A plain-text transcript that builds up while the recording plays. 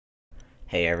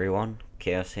Hey everyone,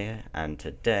 Chaos here, and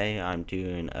today I'm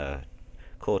doing a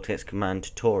Cortex Command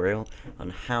tutorial on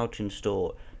how to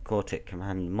install Cortex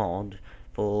Command mod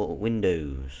for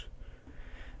Windows.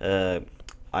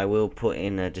 I will put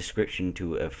in a description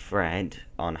to a thread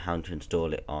on how to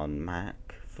install it on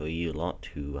Mac for you lot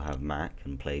who have Mac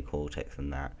and play Cortex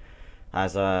and that,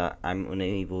 as I'm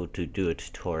unable to do a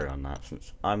tutorial on that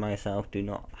since I myself do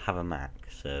not have a Mac,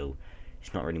 so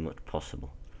it's not really much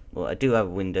possible. Well, I do have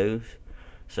Windows,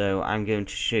 so I'm going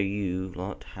to show you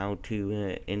lot how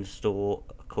to install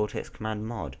Cortex Command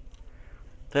mod.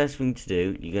 First thing to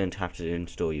do, you're going to have to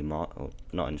install your mod, or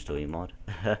not install your mod,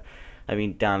 I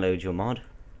mean download your mod.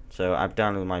 So I've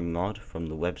downloaded my mod from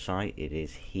the website, it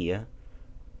is here.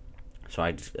 So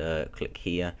I just click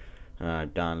here, and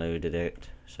I've downloaded it,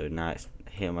 so now it's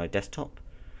here on my desktop.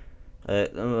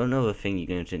 Another thing you're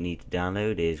going to need to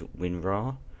download is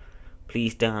WinRAR.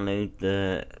 Please download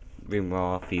the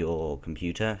WinRAR for your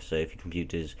computer. So if your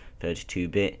computer's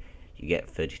 32-bit, you get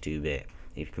 32-bit.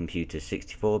 If your computer's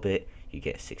 64-bit, you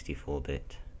get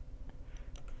 64-bit.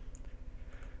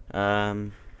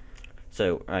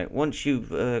 So right, once you've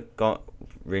got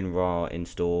WinRAR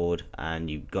installed and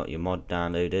you've got your mod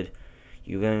downloaded,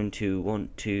 you're going to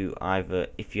want to either,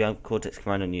 if you have Cortex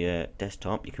Command on your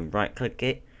desktop, you can right click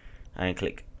it and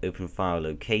click open file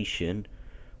location,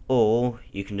 or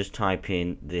you can just type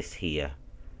in this here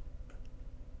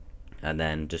and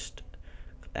then just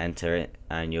enter it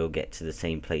and you'll get to the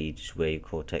same page where your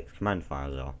Cortex Command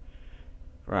files are.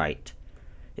 Right,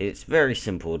 it's very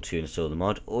simple to install the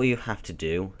mod. All you have to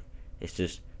do is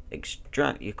just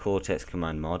extract your Cortex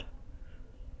Command mod.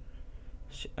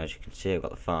 As you can see, I've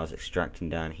got the files extracting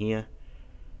down here.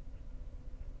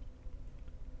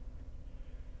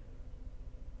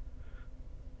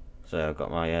 So I've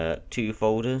got my two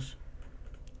folders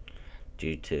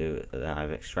due to that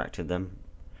I've extracted them.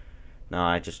 Now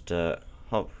I just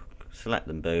select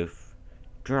them both,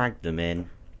 drag them in,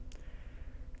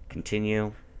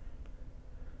 continue.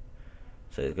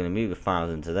 So it's going to move the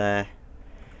files into there,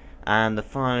 and the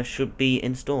file should be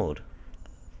installed.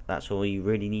 That's all you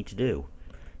really need to do.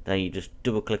 Then you just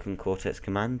double click on Cortex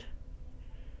Command,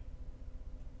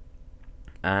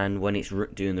 and when it's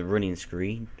doing the running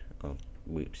screen, oh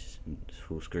whoops, it's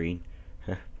full screen.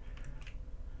 I'll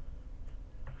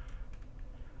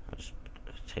just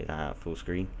take that out full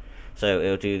screen. So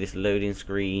it'll do this loading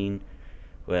screen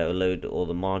where it'll load all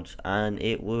the mods, and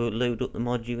it will load up the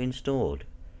mod you installed.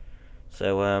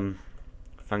 So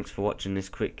thanks for watching this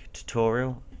quick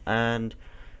tutorial, and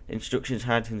instructions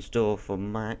how to install for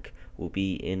Mac will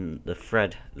be in the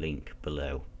thread link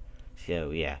below.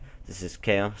 So yeah, this is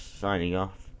Chaos signing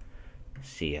off.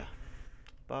 See ya.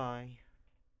 Bye.